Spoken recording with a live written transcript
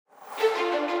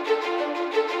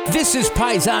This is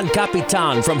Paisan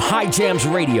Capitan from High Jams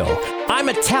Radio. I'm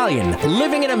Italian,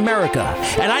 living in America,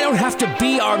 and I don't have to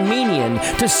be Armenian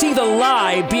to see the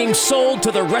lie being sold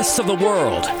to the rest of the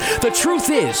world. The truth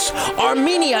is,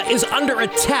 Armenia is under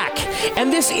attack,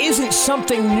 and this isn't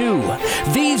something new.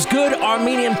 These good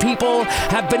Armenian people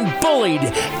have been bullied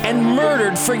and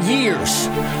murdered for years.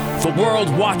 The world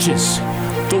watches.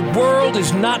 The world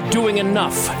is not doing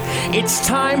enough. It's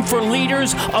time for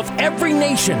leaders of every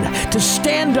nation to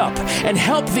stand up and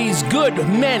help these good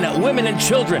men, women, and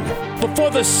children before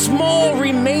the small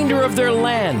remainder of their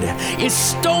land is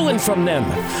stolen from them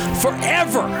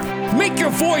forever. Make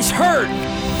your voice heard.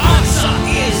 Artsakh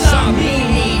is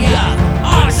Armenia.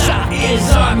 Artsakh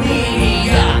is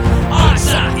Armenia.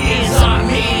 Artsakh is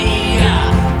Armenia.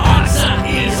 Artsakh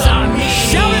is Armenia.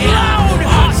 Shout it loud.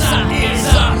 Artsakh is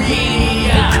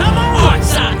Armenia. Come on.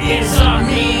 Artsakh is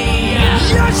Armenia.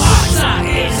 Yes. Artsakh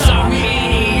is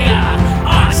Armenia.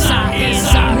 Artsakh is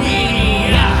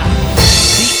Armenia.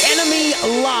 The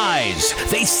enemy lies.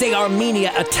 They say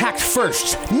Armenia attacked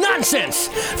first. Nonsense!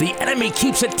 The enemy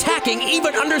keeps attacking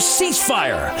even under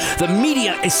ceasefire. The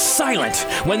media is silent.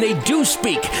 When they do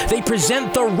speak, they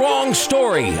present the wrong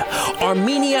story.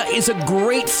 Armenia is a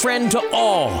great friend to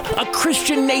all, a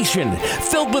Christian nation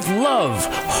filled with love,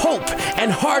 hope,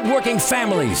 and hardworking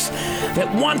families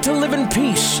that want to live in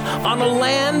peace on a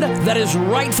land that is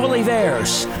rightfully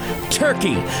theirs.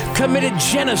 Turkey committed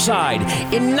genocide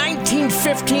in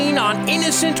 1915 on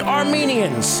innocent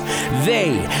Armenians.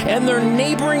 They and their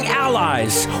neighboring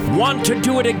allies want to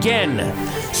do it again.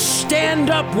 Stand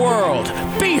up, world.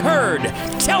 Be heard.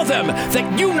 Tell them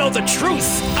that you know the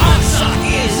truth. Artsakh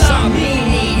is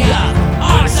Armenia.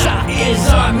 Artsakh is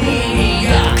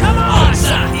Armenia. Come on.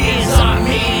 Artsakh is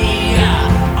Armenia.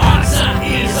 Artsakh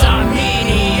is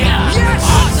Armenia. Yes.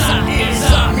 Artsakh is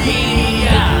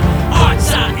Armenia.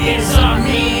 Artsakh is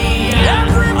Armenia.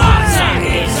 Everybody. Artsakh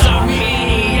is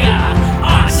Armenia.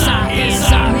 Artsakh is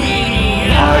Armenia.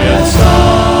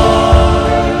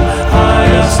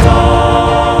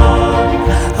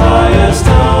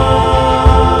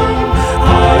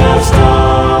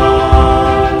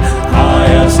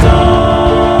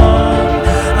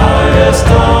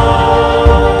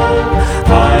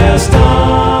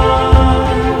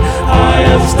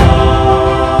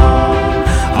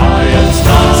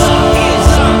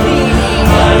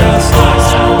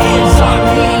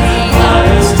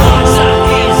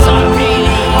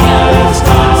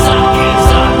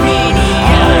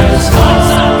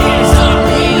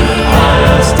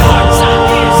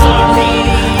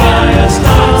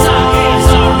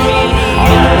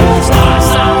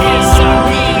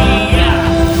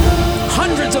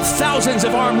 Thousands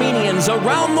of Armenians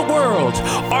around the world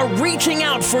are reaching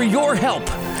out for your help.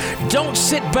 Don't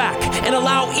sit back and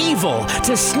allow evil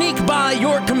to sneak by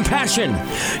your compassion.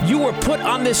 You were put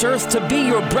on this earth to be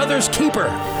your brother's keeper.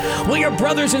 Well, your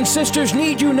brothers and sisters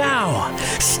need you now.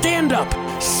 Stand up,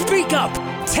 speak up,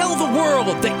 tell the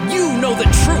world that you know the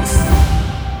truth.